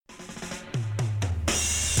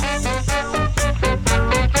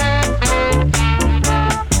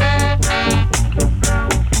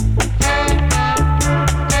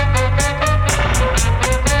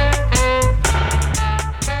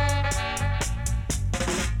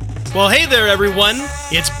Well, hey there, everyone.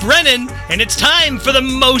 It's Brennan, and it's time for the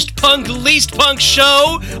most punk, least punk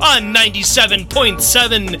show on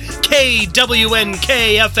 97.7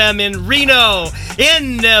 KWNK FM in Reno,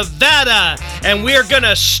 in Nevada. And we're going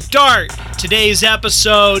to start today's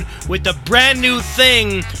episode with the brand new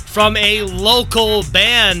thing from a local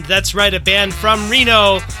band. That's right, a band from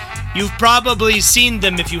Reno. You've probably seen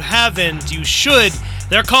them. If you haven't, you should.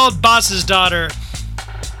 They're called Boss's Daughter.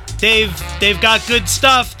 They've got good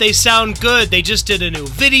stuff. They sound good. They just did a new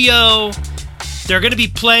video. They're going to be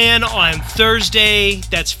playing on Thursday.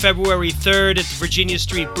 That's February 3rd at the Virginia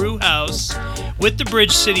Street Brew House with the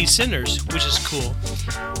Bridge City Sinners, which is cool.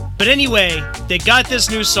 But anyway, they got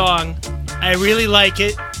this new song. I really like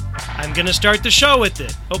it. I'm going to start the show with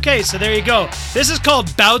it. Okay, so there you go. This is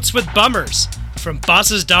called Bouts with Bummers from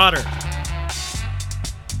Boss's Daughter.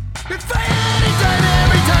 If I had it done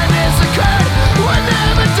every time this occurred, one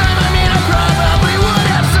every time, I mean, I probably would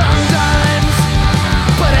have sometimes,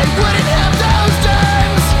 but I wouldn't have those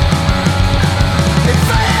times. If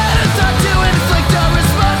I had a thought to inflict a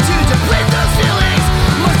response to deplete those feelings,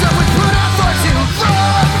 most of would put off far too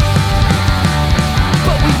long,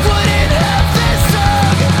 but we wouldn't have this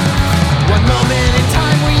song. One moment in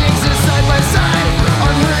time we exist side by side,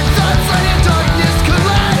 unheard thoughts light and darkness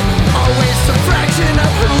collide, always some fraction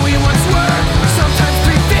of who we once were. Sometimes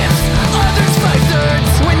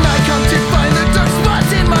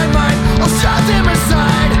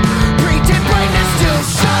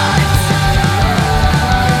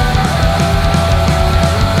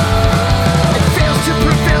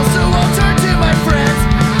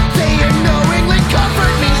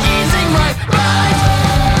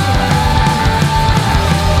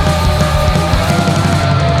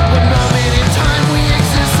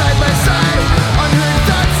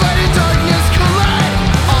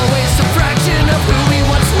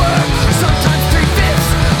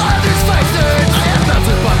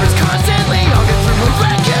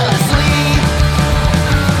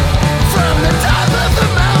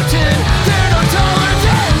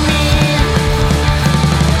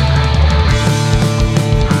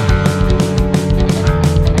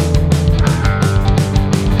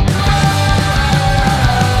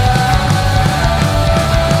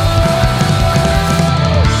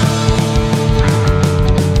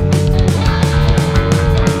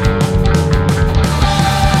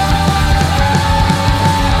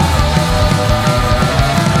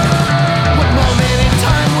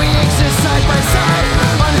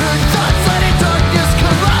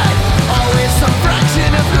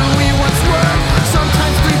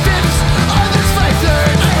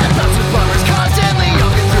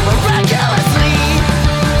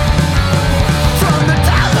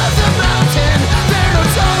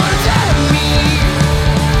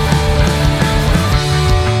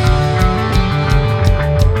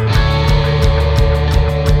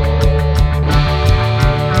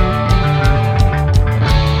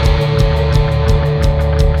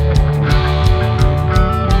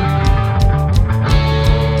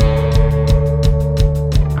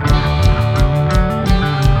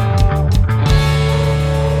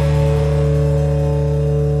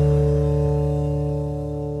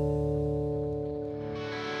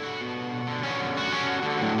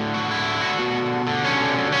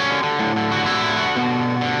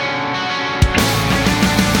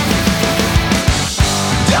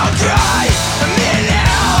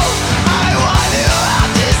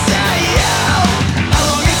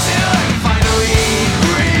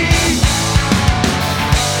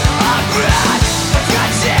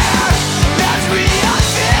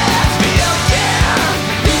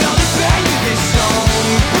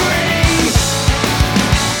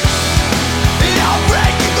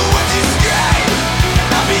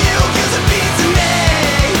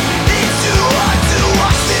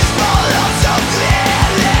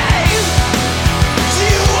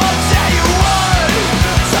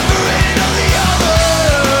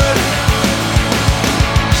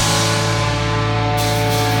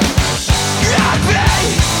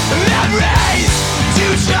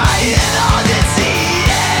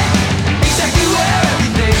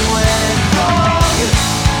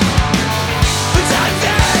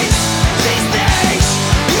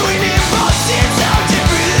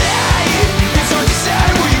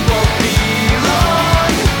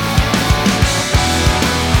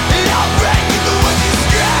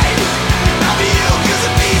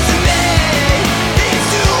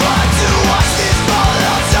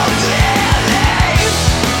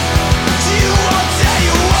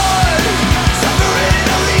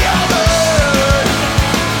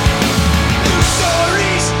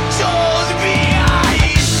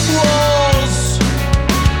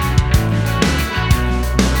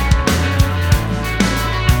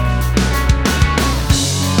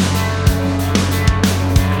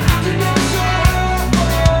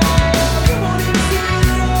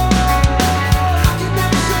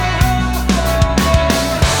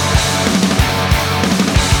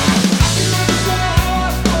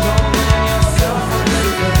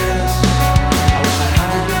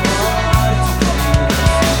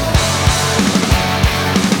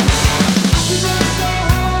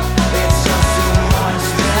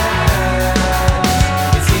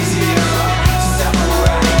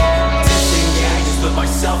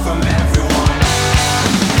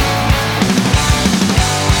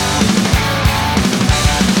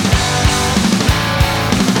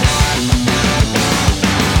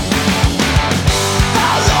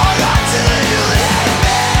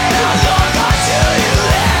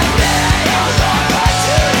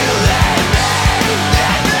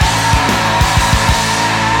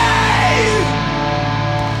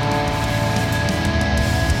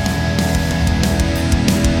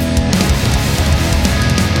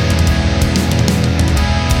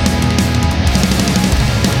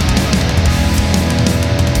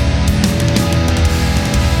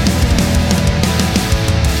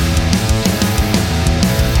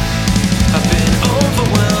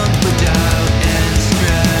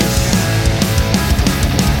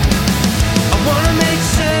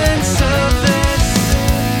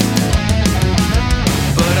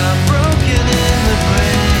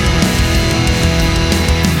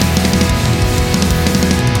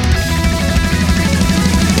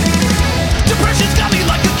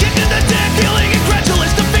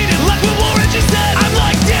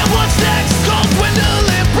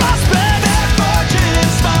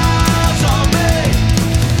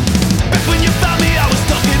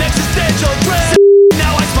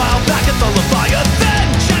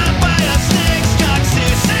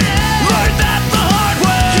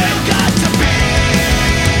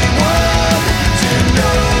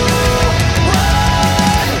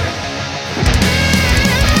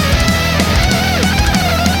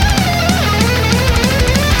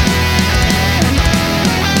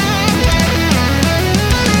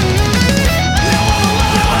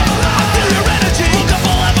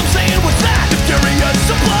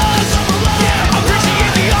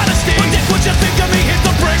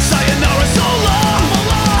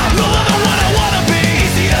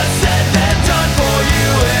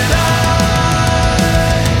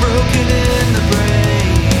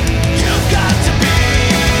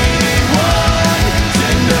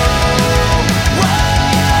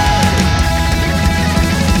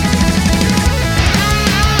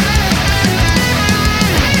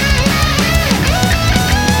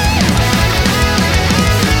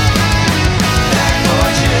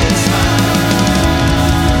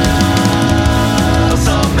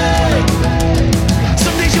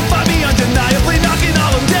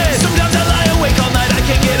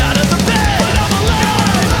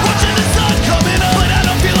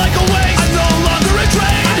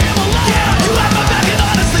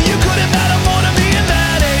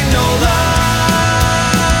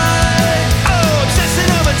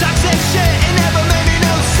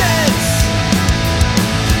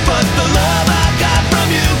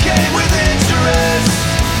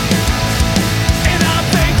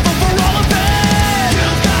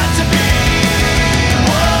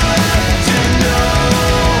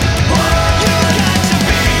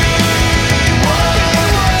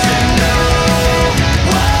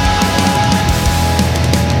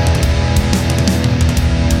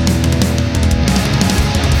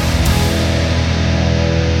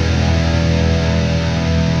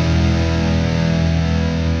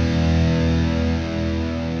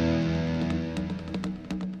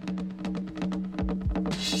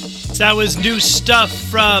That was new stuff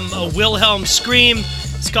from Wilhelm Scream.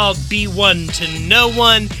 It's called Be One to No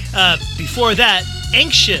One. Before that,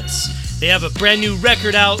 Anxious. They have a brand new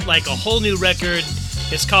record out, like a whole new record.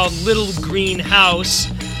 It's called Little Green House.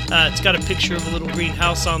 It's got a picture of a little green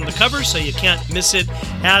house on the cover, so you can't miss it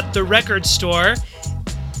at the record store.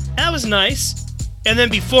 That was nice. And then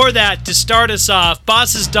before that, to start us off,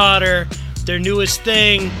 Boss's Daughter, their newest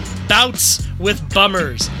thing, Bouts with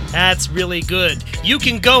Bummers. That's really good. You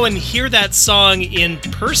can go and hear that song in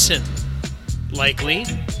person, likely,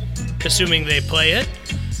 assuming they play it,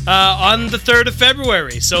 on the 3rd of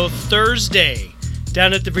February, so Thursday,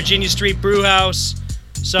 down at the Virginia Street Brew House.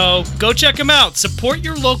 So go check them out. Support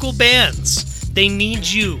your local bands. They need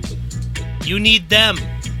you. You need them.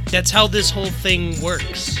 That's how this whole thing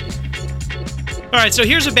works. All right, so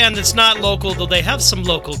here's a band that's not local, though they have some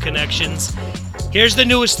local connections. Here's the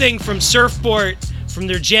newest thing from Surfport, from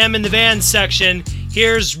their Jam in the Van section.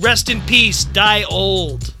 Here's Rest in Peace, Die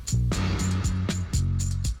Old.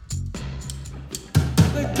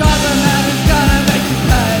 The government is gonna make you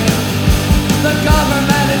pay. The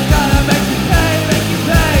government is gonna make you pay, make you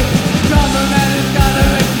pay. The government is gonna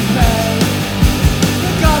make you pay.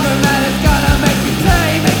 The government is gonna make you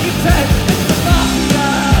pay, make you pay. It's the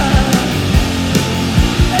mafia.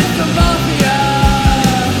 It's the mafia.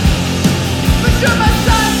 But you're my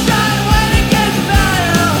sunshine when it gets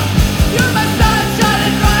better. You're my sunshine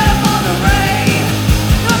and dry up all the rain.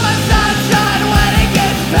 You're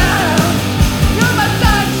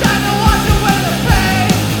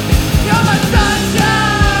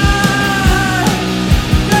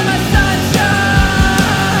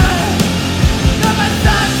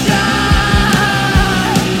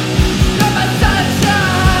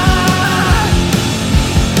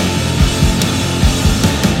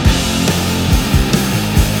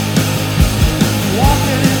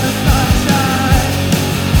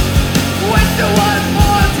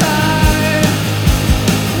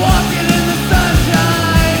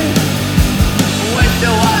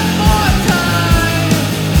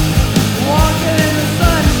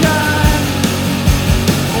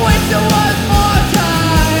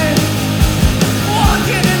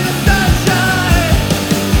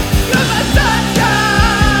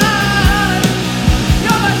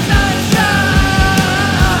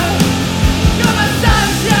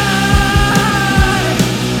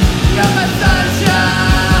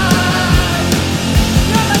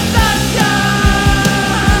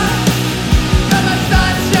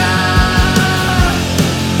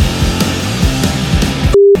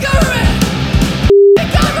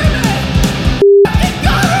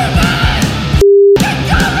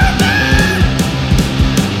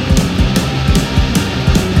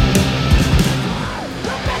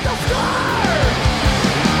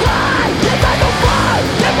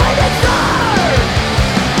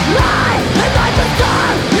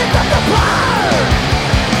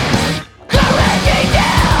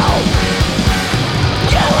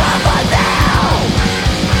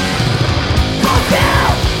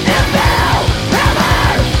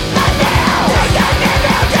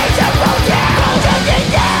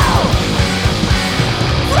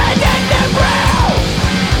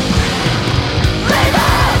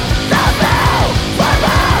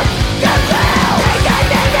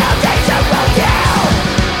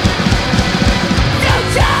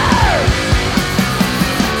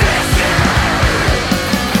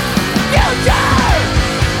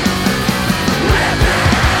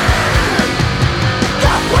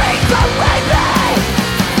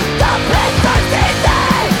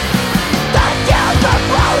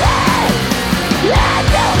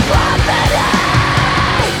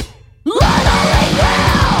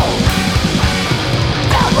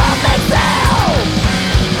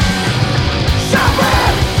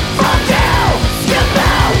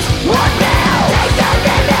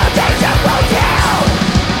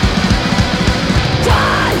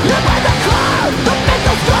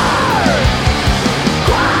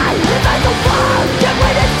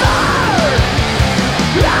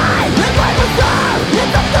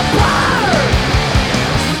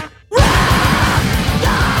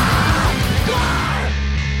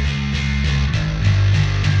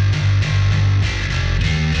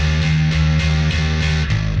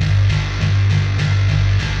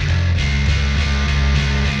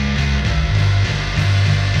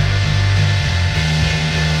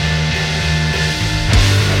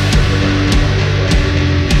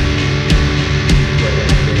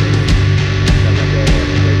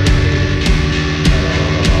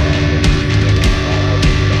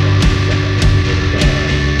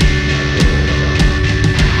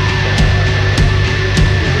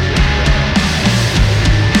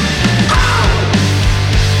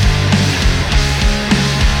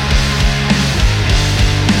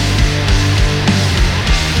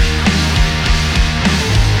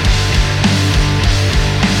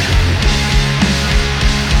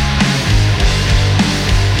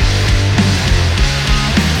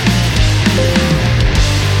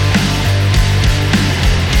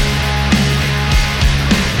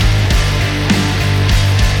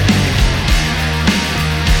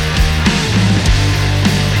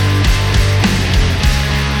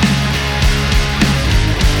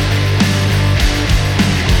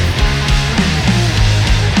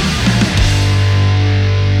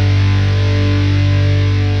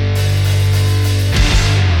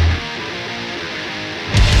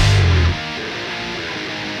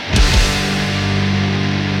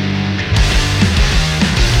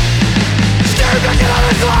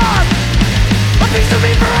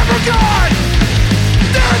forgot.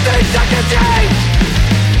 There are things I can change.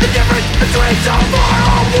 The difference between so far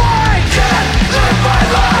away. Can't live my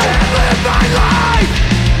life, live my life.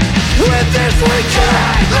 With this we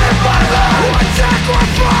can't live my life. One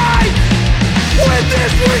sacrifice. With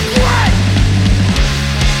this regret.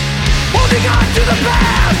 Holding on to the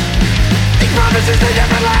past. These promises they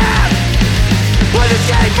never last. Let us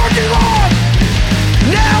escape for too long.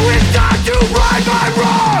 Now it's time to right my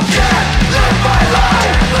wrong. Can't live my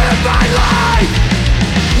life, live my life.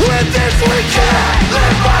 With this we can't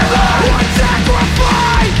live my life. One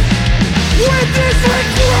sacrifice. With this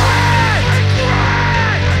regret.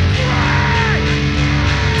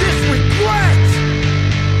 This regret.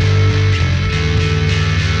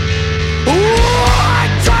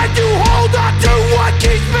 I'm trying to hold on to what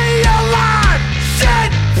keeps me alive.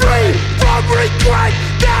 Set free from regret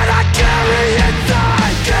that I carry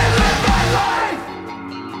inside. Can't live my life.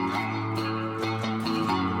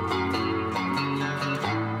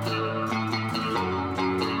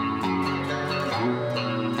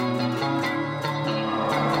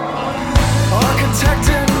 Architect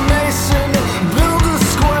and mason, build a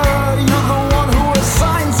square. You're the one who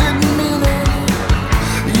assigns it meaning.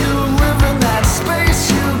 You live in that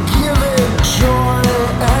space, you give it joy,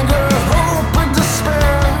 anger, hope, and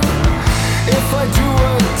despair. If I do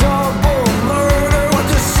a double murder, what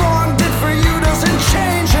this song did for you doesn't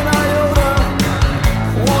change an iota.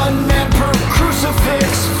 One man per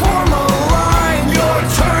crucifix, form a line. Your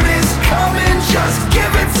turn is coming, just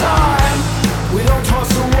give it time. We don't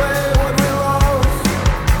toss away what we love.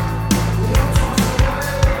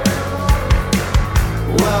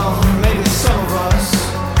 Well, maybe some of us,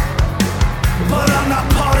 but I'm not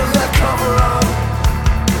part of that cover-up.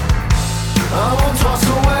 I won't toss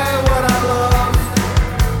away what I love.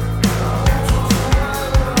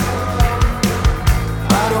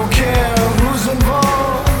 I don't care who's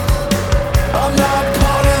involved. I'm not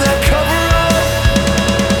part of that cover-up.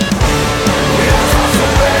 We don't toss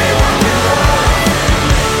away what we love.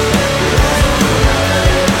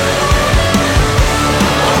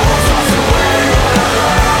 I won't toss away what I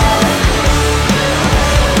love.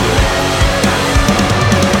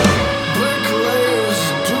 Bricklayers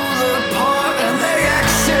do their part and they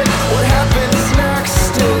exit. What happens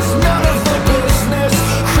next is none of their business.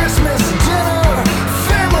 Christmas dinner,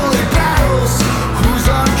 family battles. Who's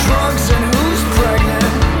on drugs and who's pregnant?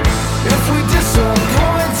 If we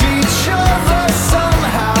disappoint each other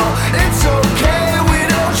somehow, it's okay, we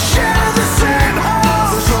don't share the same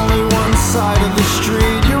house. There's only one side of the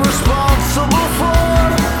street you're responsible for,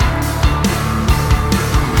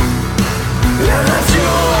 and that's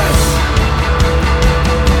yours.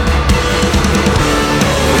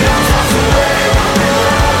 We don't toss away what we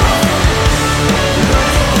love.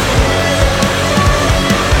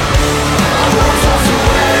 I won't toss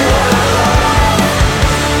away what I love.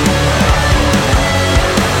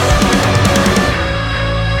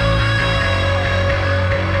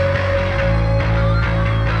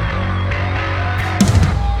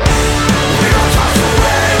 We don't toss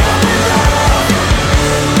away what we love.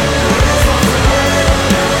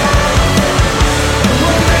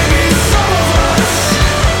 Well, maybe some of us,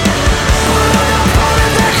 but I'm not part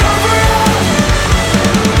of that cover-up.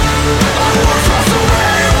 I won't toss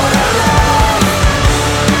away what I love.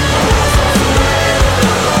 I won't toss away what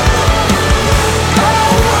I love. I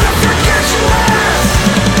don't wanna forget you last.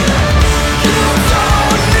 You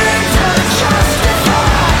don't need to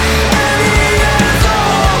justify any and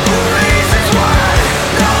all reasons why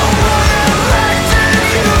no one elected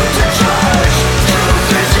you to judge. Truth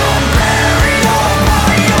is you're buried all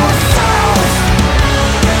by yourself.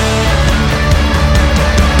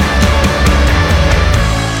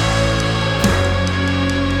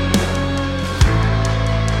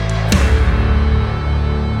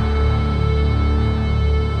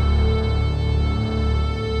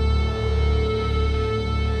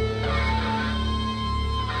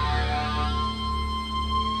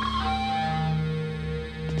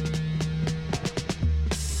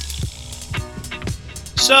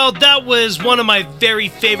 So that was one of my very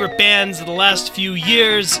favorite bands of the last few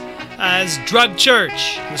years, as Drug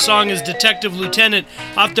Church. The song is Detective Lieutenant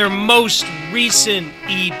off their most recent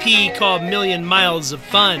EP called Million Miles of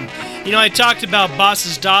Fun. You know, I talked about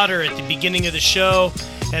Boss's Daughter at the beginning of the show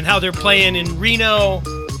and how they're playing in Reno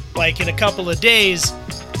like in a couple of days.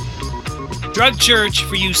 Drug Church,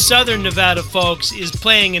 for you Southern Nevada folks, is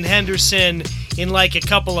playing in Henderson in like a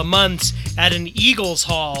couple of months at an Eagles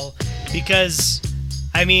Hall, because,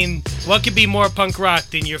 I mean, what could be more punk rock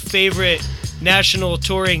than your favorite national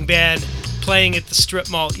touring band playing at the strip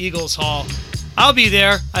mall Eagles Hall? I'll be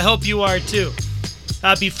there. I hope you are too.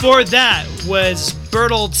 Before that was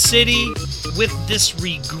Bertold City with This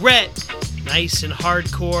Regret, nice and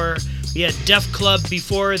hardcore. We had Def Club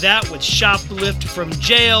before that with Shoplift from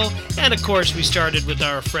Jail, and of course we started with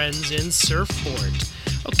our friends in Surfport.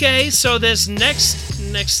 Okay, so this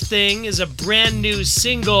next thing is a brand new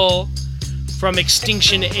single from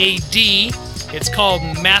Extinction AD. It's called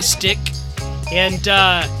Mastic, and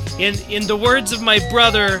in the words of my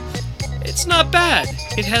brother, it's not bad.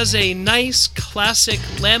 It has a nice, classic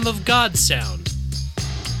Lamb of God sound.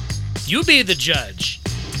 You be the judge.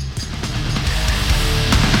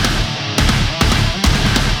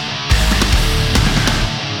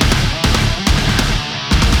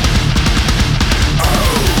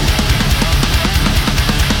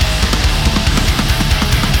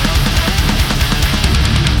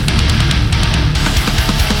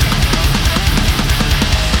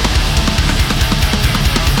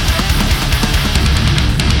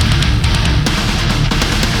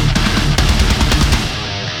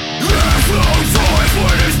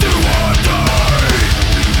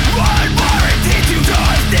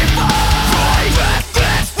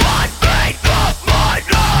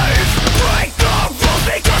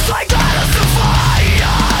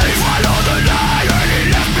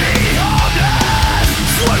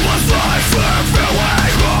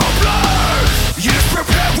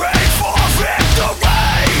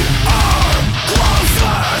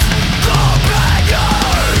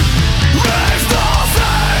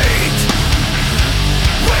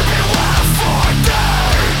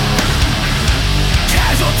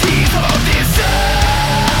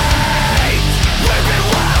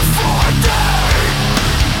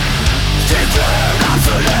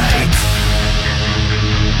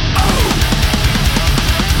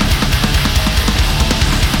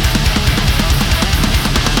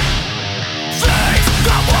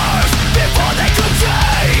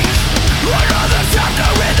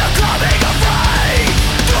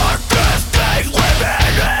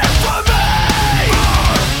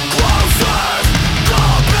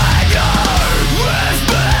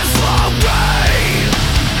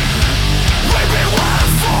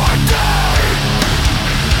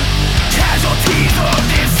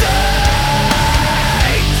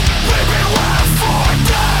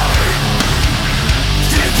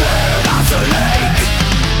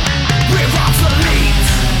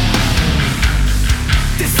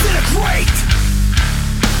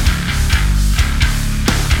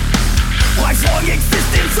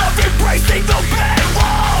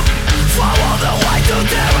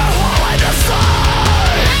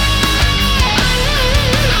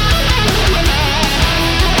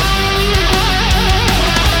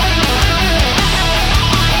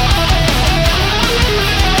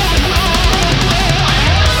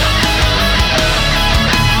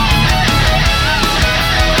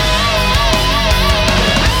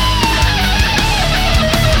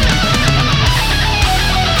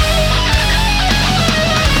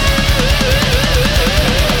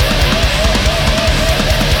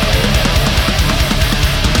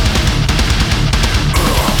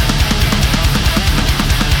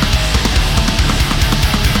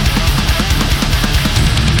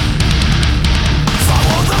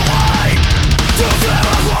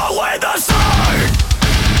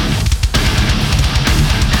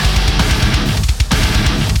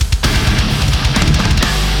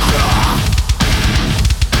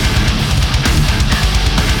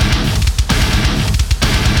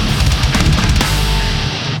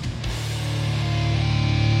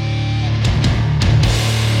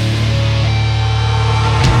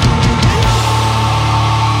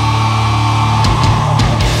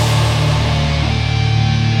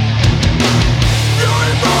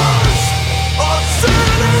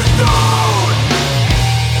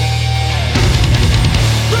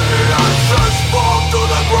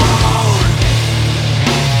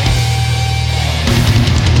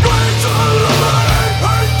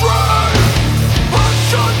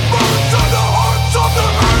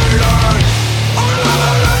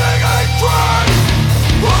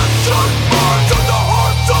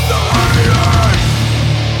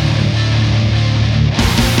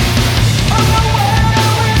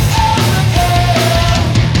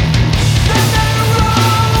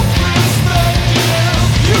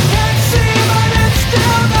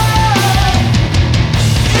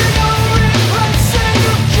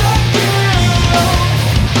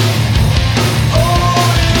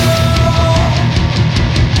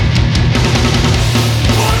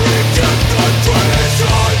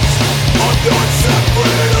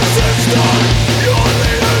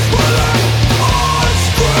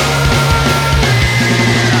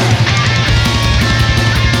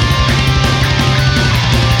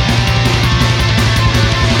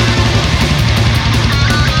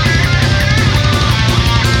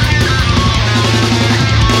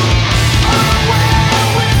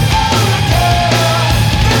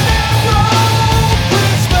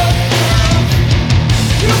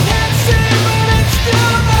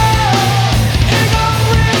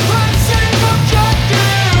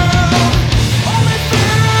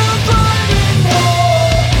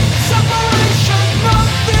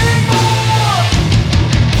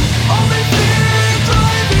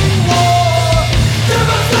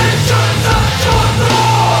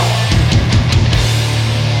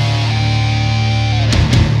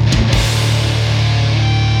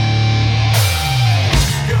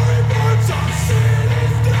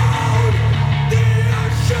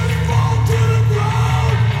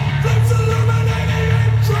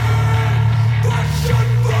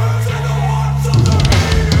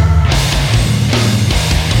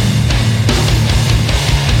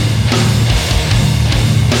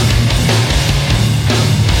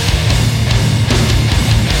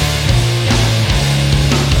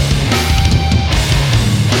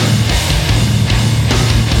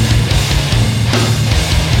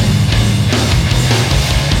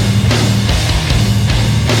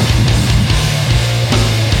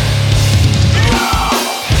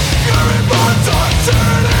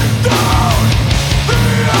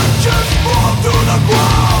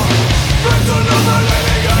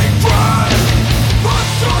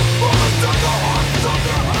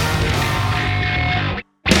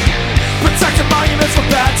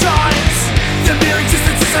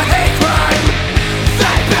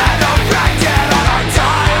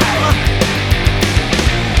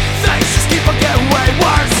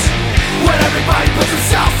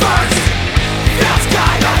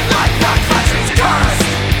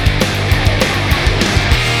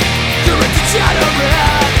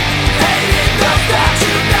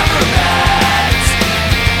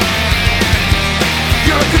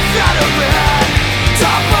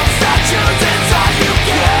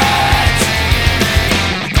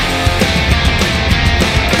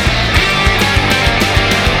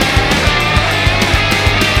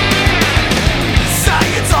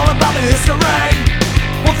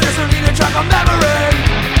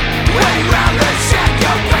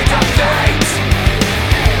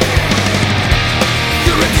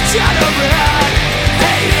 shattering,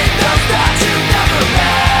 hating those that you never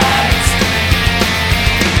met.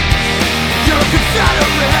 You're a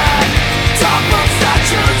Confederate, toppled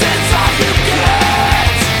statues is all you get.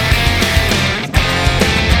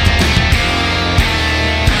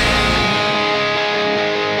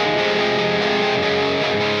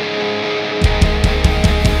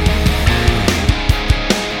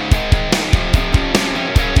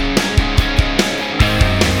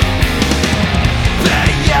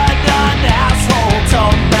 Being an asshole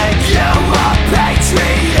don't make you a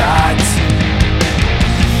patriot.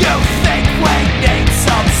 You think we need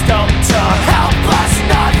some stone to help us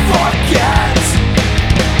not forget?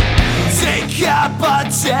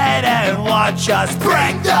 Decapitate and watch us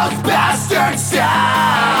bring those bastards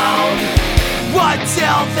down,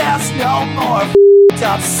 until there's no more f***ed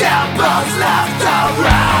up symbols left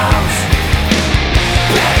around.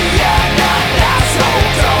 Being an asshole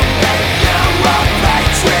don't make you a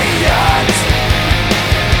patriot.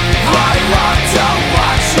 I want to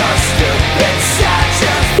watch your stupid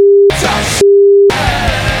statues to shit.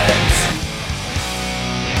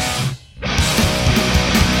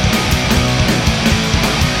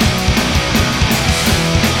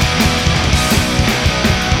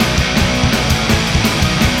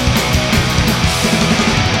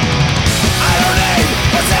 I don't need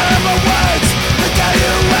a terrible words to tell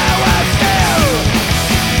you how I feel.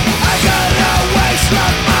 I gotta always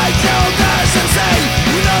shrug my shoulders and say,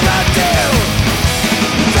 you know the deal.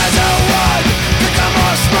 Try so hard to become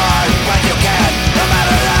more smart, but you can't, no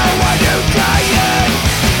matter how hard you try it.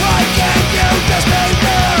 Why can't you just be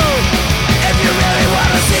real? If you really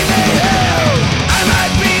wanna see me heal, I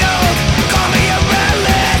might be old, call me a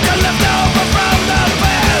relic, a leftover from the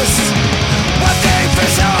past. One thing for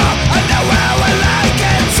sure, I know how I like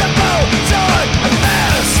it, simple, short, and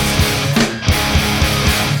fast.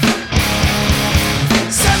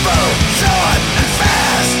 Simple, short, and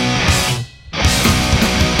fast.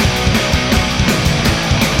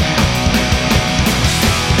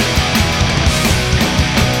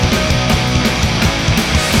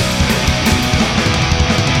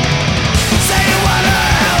 Say you wanna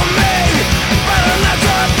help me, but I'm not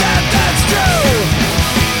sure that that's true.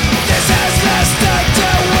 This has less to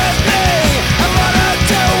do with me and more to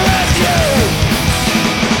do with you.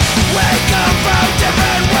 We come from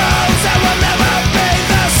different worlds that will never be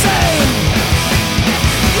the same.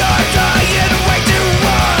 You're trying way too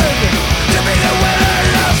hard to be the winner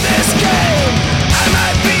of this game. I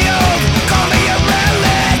might be old, call me a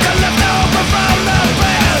relic, a leftover from the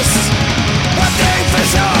past. One thing for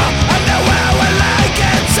sure, I know how I like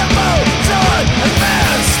it, simple, short, and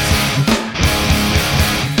fast.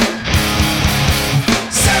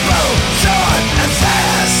 Simple, short, and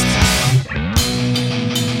fast.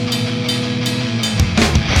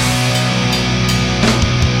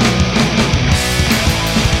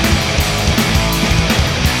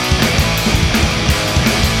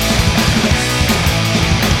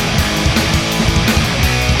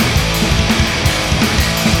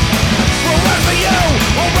 We'll run for you,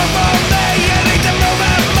 we'll run for me. You need to move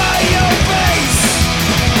at my own pace.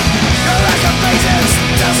 Your lack of patience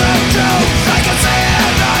doesn't truth, I can see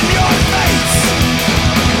it on your face.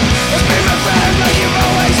 Let's be my friend like you've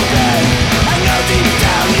always been. I know deep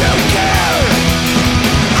down you care.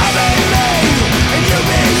 I'll be me, and you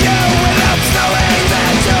be you, without knowing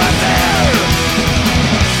that you're there.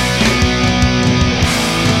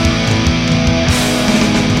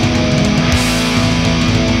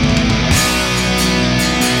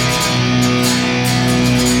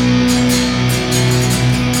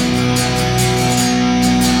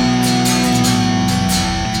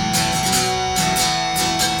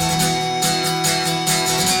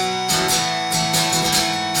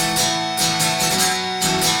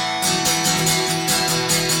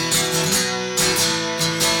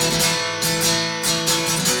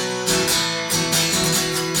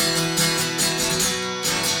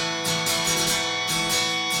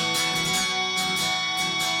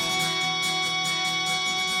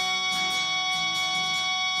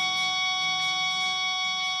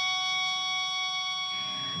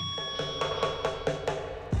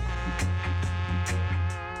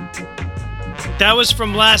 That was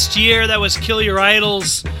from last year. That was Kill Your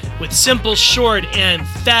Idols with Simple, Short, and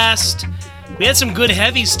Fast. We had some good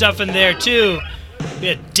heavy stuff in there, too. We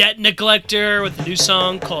had Debt Neglector with a new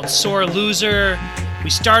song called Sore Loser. We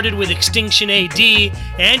started with Extinction AD,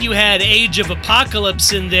 and you had Age of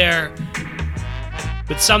Apocalypse in there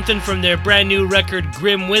with something from their brand new record,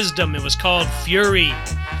 Grim Wisdom. It was called Fury.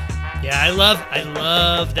 Yeah, I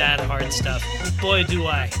love that hard stuff. Boy, do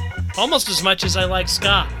I. Almost as much as I like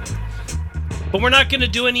ska. But we're not going to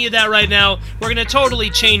do any of that right now. We're going to totally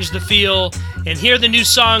change the feel and hear the new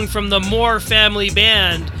song from the Moore Family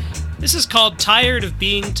Band. This is called Tired of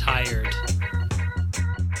Being Tired.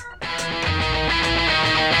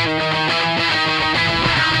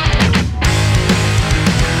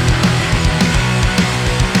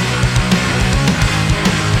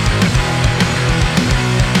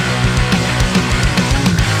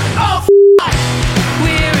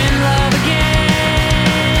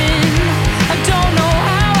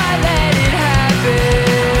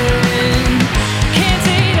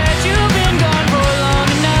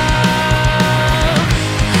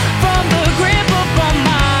 From the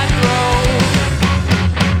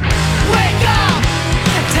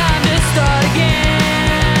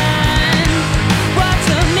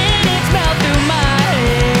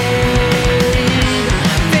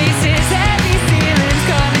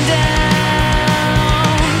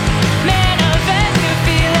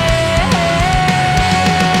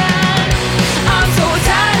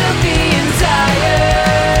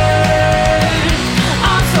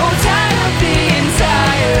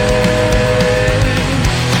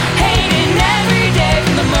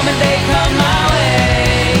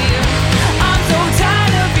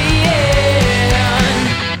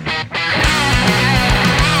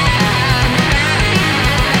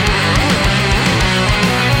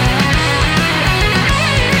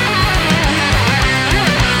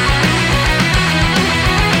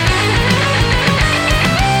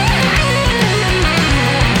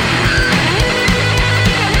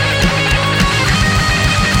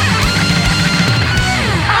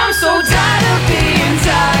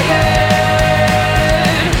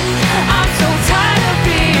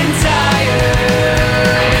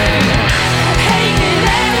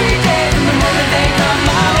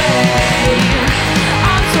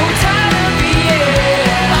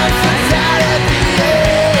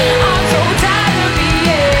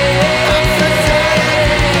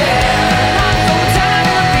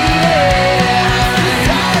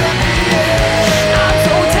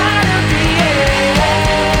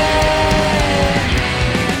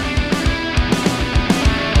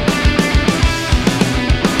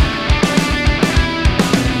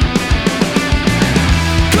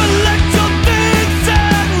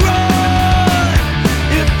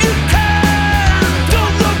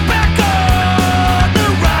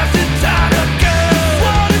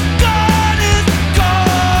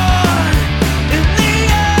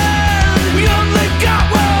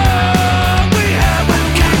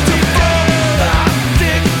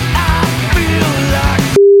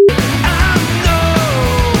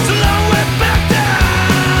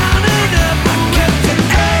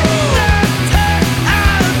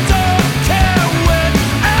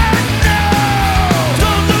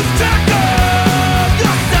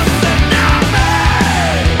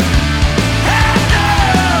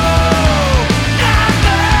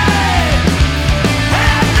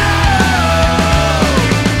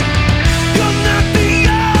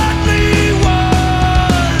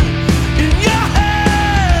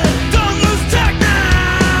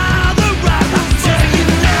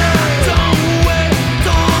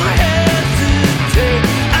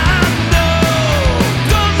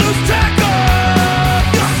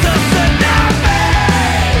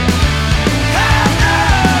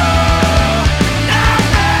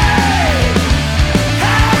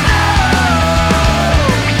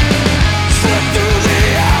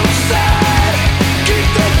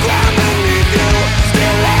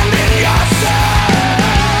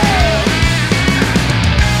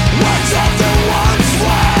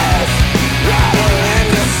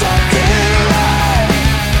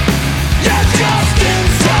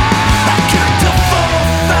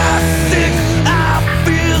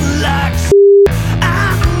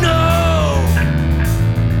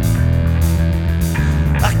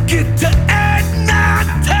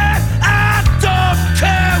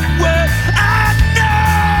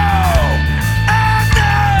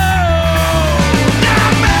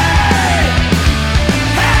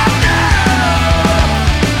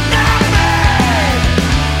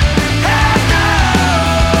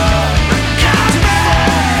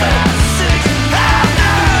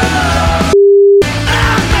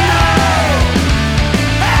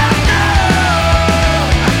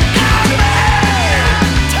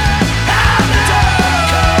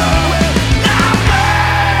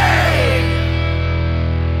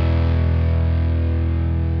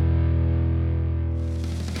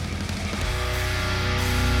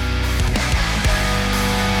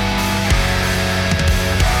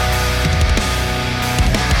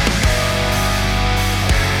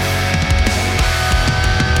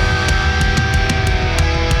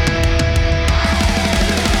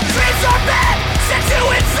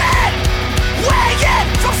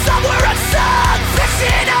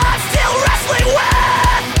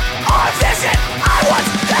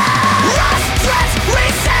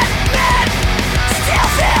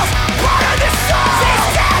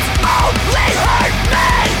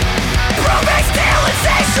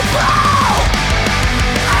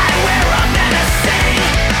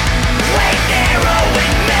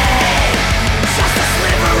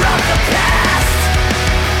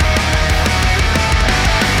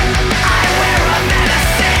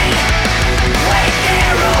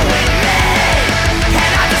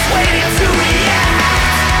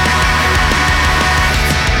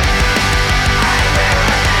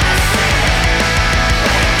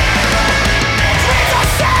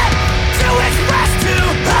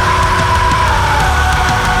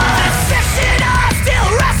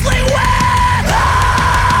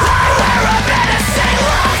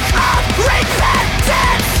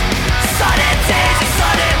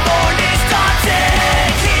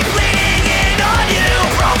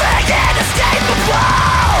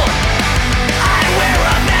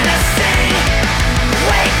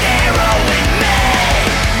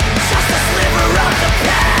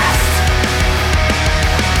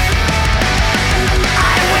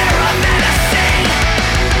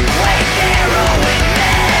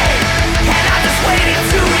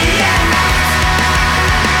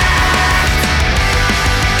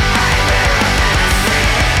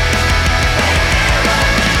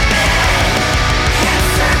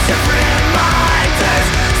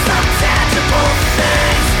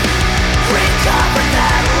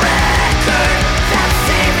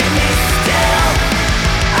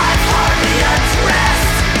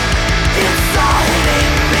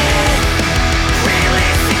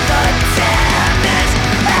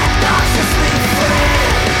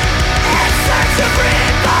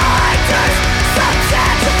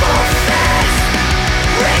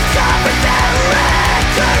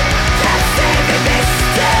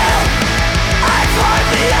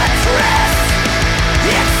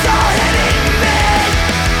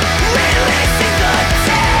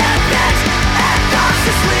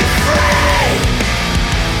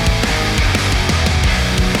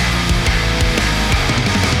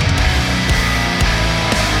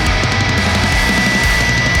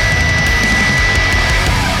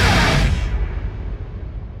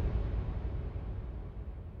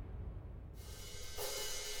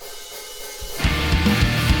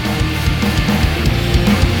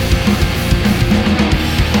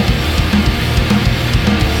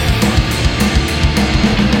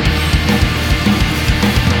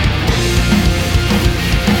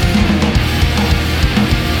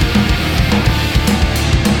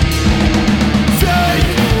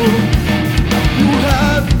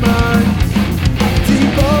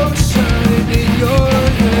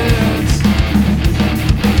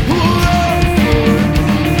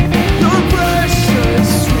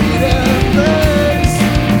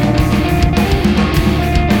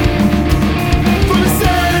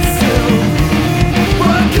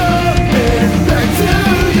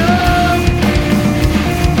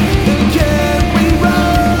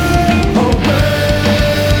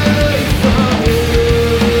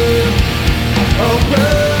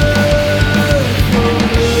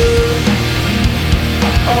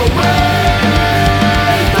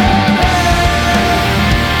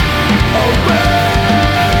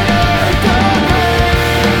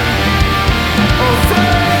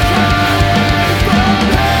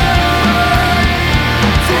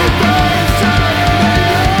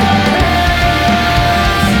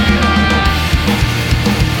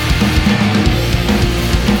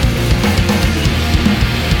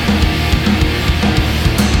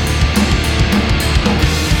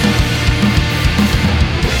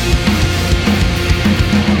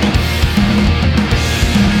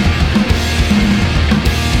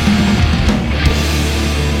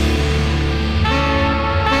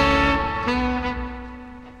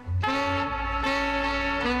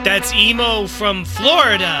That's Emo from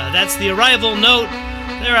Florida. That's the Arrival Note.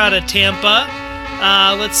 They're out of Tampa.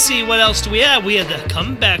 Let's see, what else do we have? We had the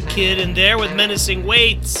Comeback Kid in there with Menacing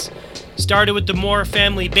Weights. Started with the Moore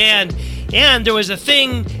Family Band. And there was a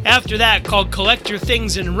thing after that called Collect Your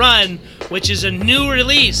Things and Run, which is a new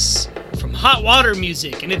release from Hot Water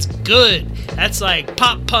Music, and it's good. That's like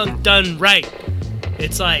pop punk done right.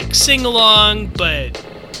 It's like sing-along, but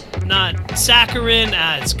not saccharine.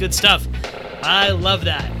 It's good stuff. I love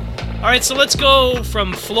that. All right, so let's go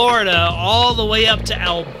from Florida all the way up to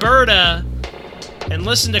Alberta and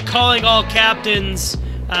listen to Calling All Captains.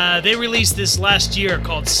 They released this last year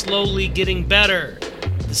called Slowly Getting Better.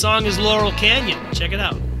 The song is Laurel Canyon. Check it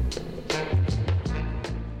out.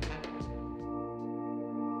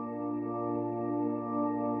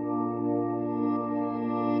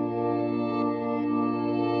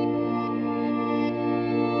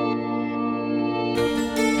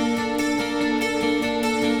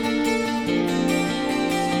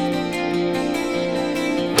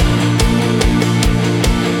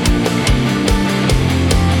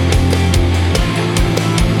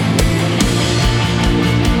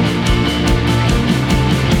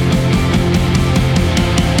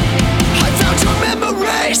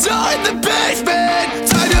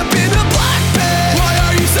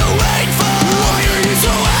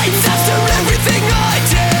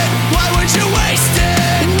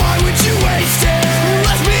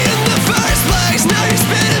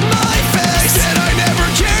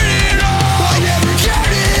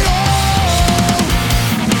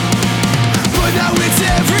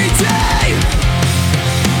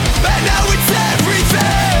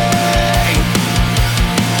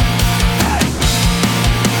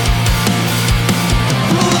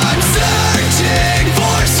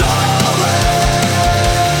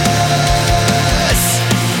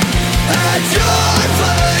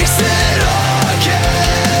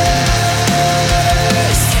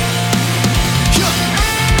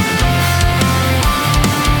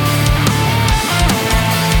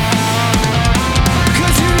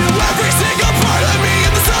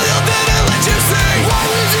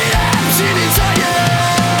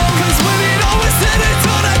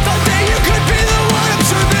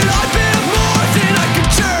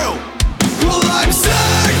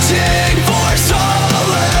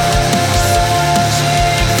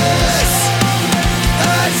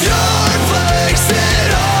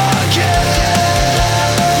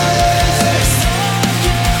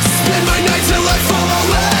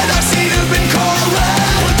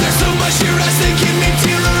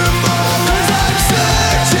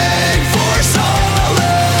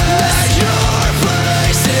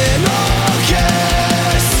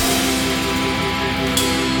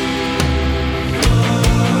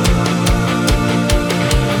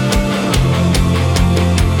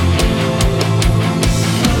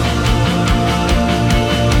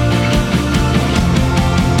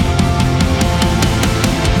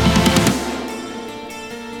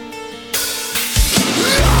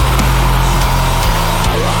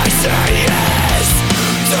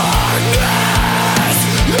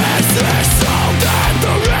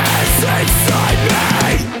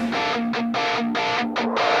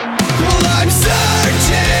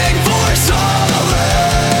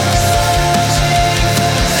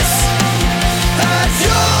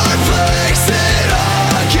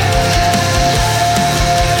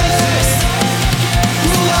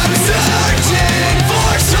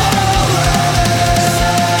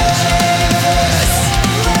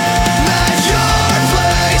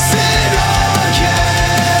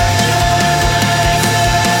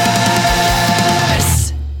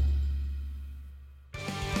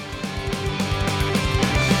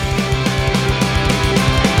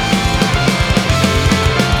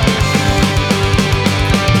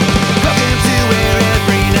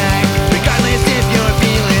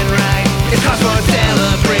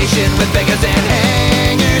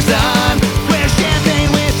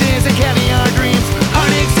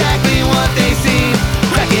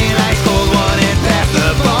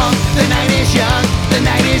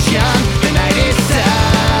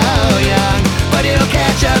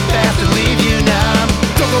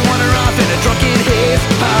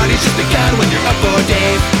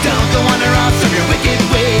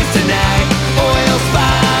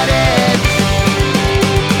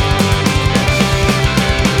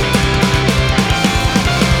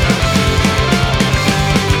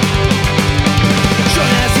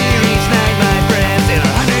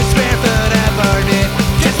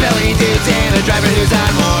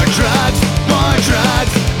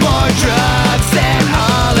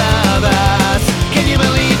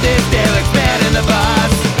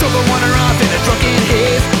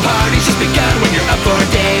 Party's just begun when you're up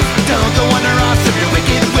for days.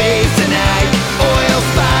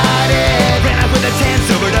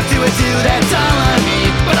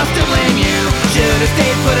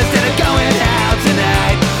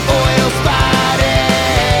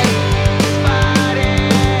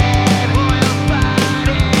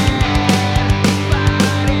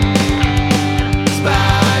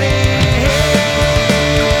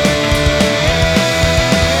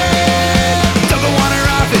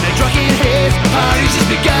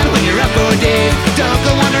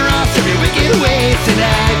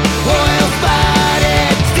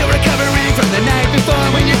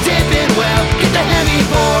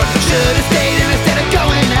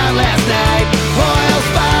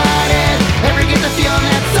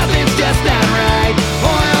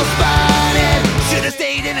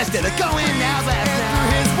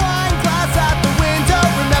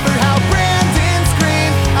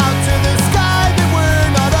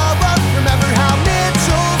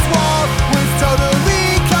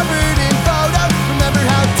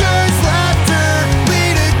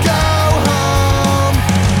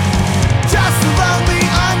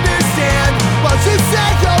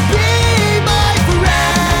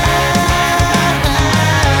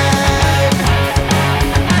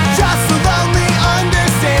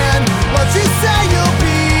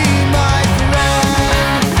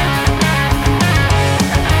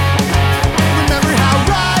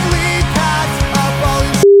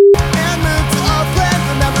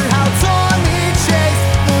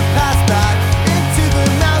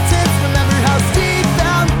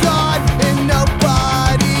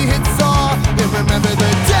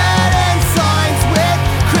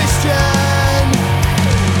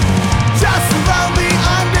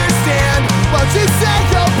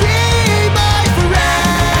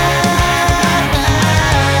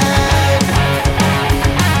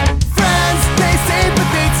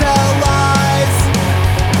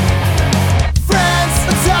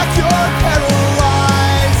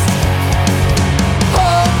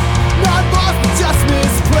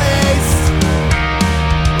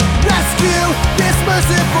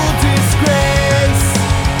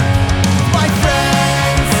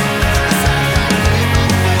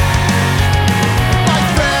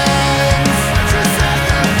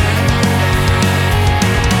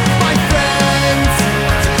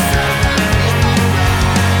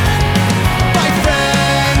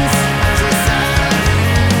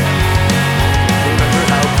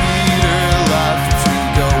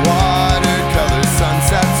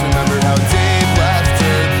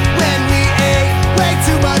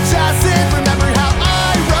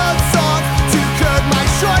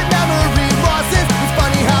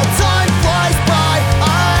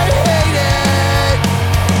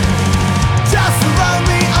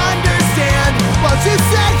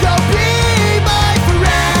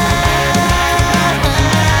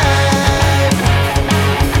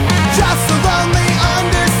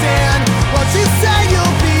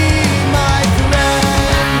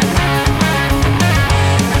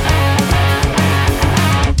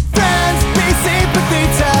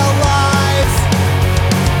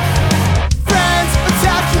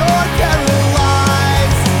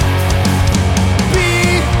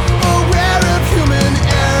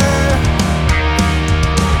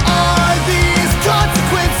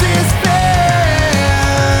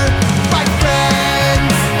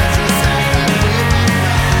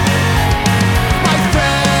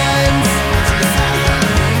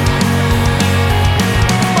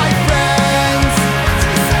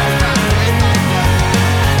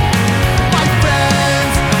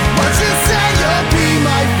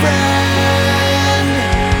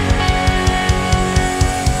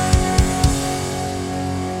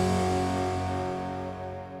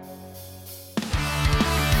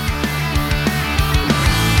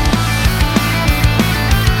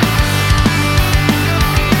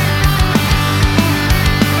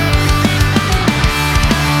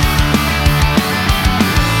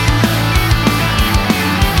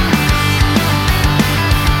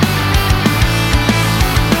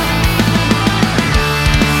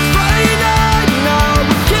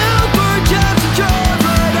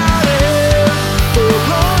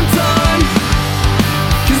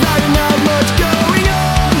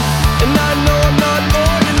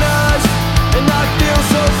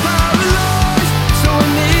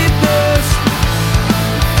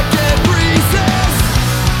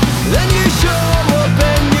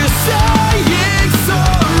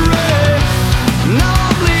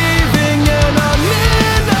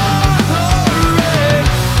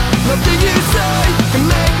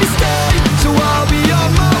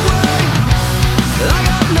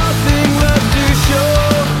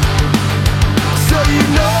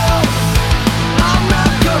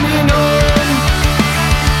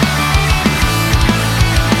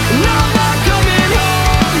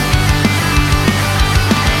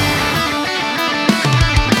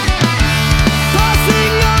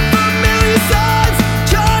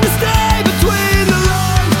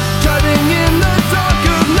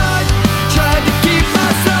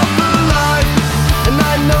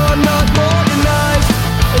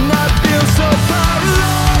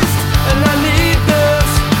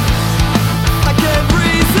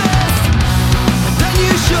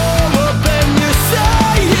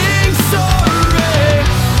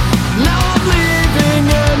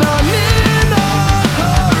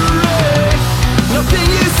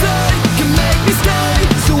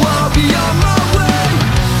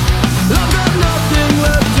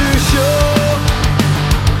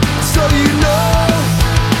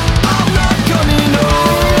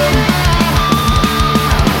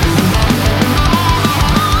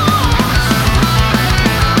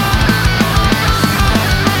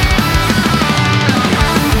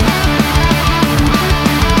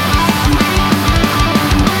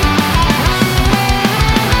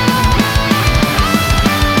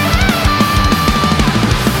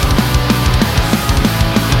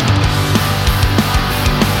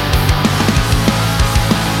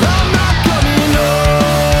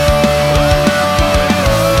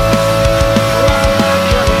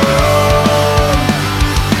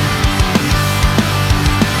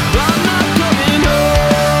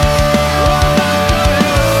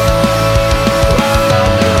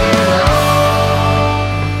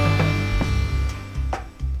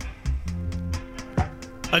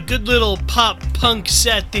 little pop punk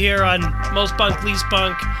set here on Most Punk, Least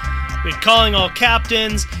Punk. We're calling all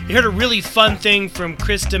captains. You heard a really fun thing from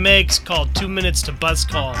Chris DeMakes called 2 Minutes to Bus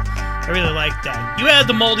Call. I really like that. You had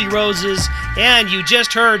the Moldy Roses, and you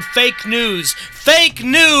just heard Fake News. Fake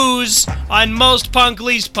news on Most Punk,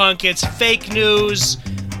 Least Punk. It's fake news.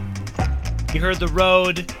 You heard The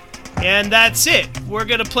Road, and that's it. We're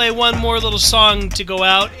going to play one more little song to go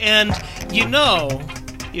out, and you know,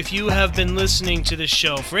 if you have been listening to this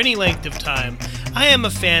show for any length of time, I am a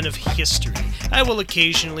fan of history. I will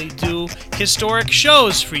occasionally do historic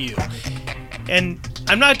shows for you. And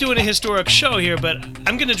I'm not doing a historic show here, but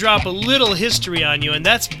I'm going to drop a little history on you, and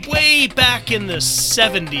that's way back in the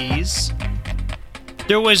 70s.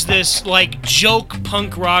 There was this, joke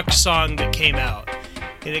punk rock song that came out.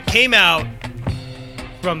 And it came out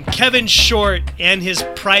from Kevin Short and his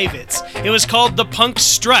Privates. It was called The Punk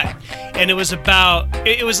Strut, and it was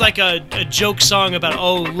like a joke song about,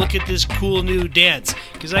 oh, look at this cool new dance.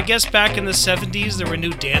 Because I guess back in the 70s, there were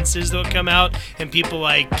new dances that would come out, and people,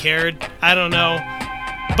 cared. I don't know.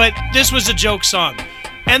 But this was a joke song.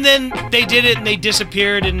 And then they did it, and they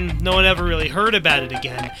disappeared, and no one ever really heard about it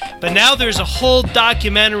again. But now there's a whole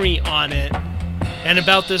documentary on it, and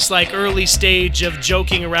about this, early stage of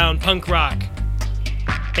joking around punk rock.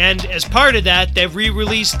 And as part of that, they've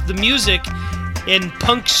re-released the music in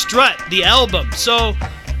Punk Strut, the album. So,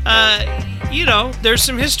 there's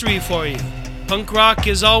some history for you. Punk rock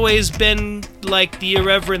has always been the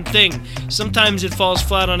irreverent thing. Sometimes it falls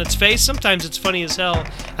flat on its face, sometimes it's funny as hell.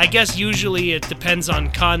 I guess usually it depends on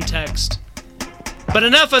context. But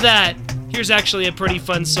enough of that. Here's actually a pretty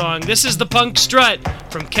fun song. This is The Punk Strut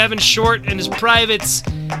from Kevin Short and his Privates.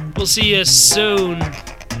 We'll see you soon.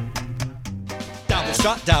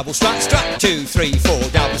 Double strut, strut, 2, 3, 4.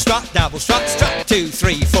 Double strut, strut, 2,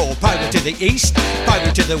 3, 4. Pogo to the east, pogo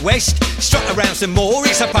to the west. Strut around some more,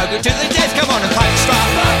 it's a pogo to the death. Come on and punk strut.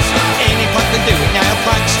 Any punk can do it now,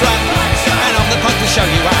 punk strut. And I'm the punk to show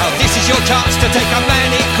you how. This is your chance to take a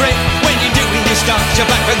manic grip. When you're doing this dance, your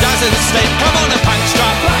back doesn't slip. Come on and punk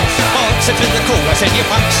strut. Answer to the call, I said you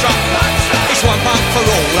punk strut. It's one punk for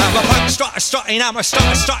all. I'm a punk strut, strutting, I'm a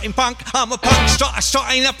strutting punk. I'm a punk strut,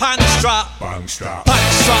 strutting a punk strut. Punk strut. Punk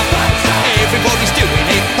strut, everybody's doing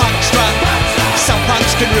it, punk strut. Some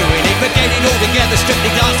punks can ruin it, but getting all together,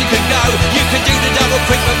 strictly dancing can go. You can do the double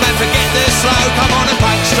quick, but man, forget the slow. Come on and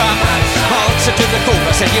punk strut. Answer to the call,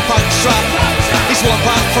 I said you punk strut. It's one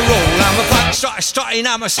punk for all. I'm a punk strut, strutting,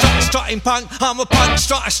 I'm a strutting punk. I'm a punk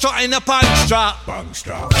strut, strutting a punk strut. Punk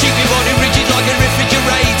strut. Keep your body rigid like a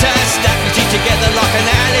refrigerator. Stack your teeth together like an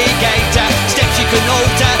alligator. Steps you can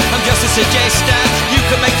alter, I'm just a suggester. You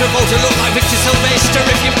can make Travolta look like Victor Sylvester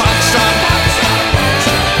if you punk strut.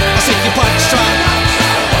 I said you punk strut.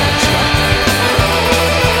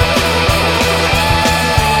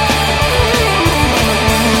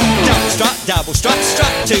 Double strut,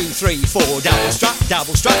 strut, 2, 3, 4.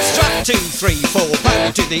 Double strut, strut, 2, 3, 4.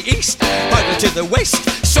 Pogo to the east, pogo to the west.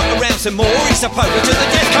 Strut around some more, it's a pogo to the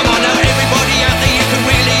death. Come on now, everybody out there, you can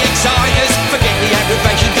really excite us. Forget the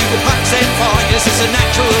aggravation, do the punks and fires. It's a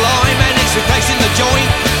natural lime and it's replacing the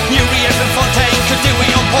joint. Urias and Fontaine could do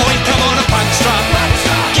it on point. Come on, a punk strut.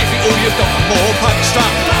 Give it all you've got and more, punk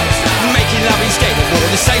strut. Making love instead of war.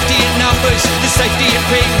 The safety in numbers, the safety in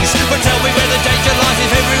pings. But tell me where the danger lies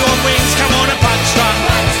if everyone wins. Come on and punk strut.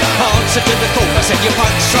 Answer to the call, I said you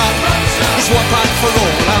punk strut. It's one punk for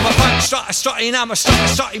all. I'm a punk strut, strutting, I'm a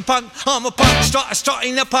strutting punk. I'm a punk strut,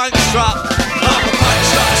 strutting a punk strut. I'm a punk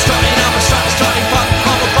strut, strutting, I'm a strutting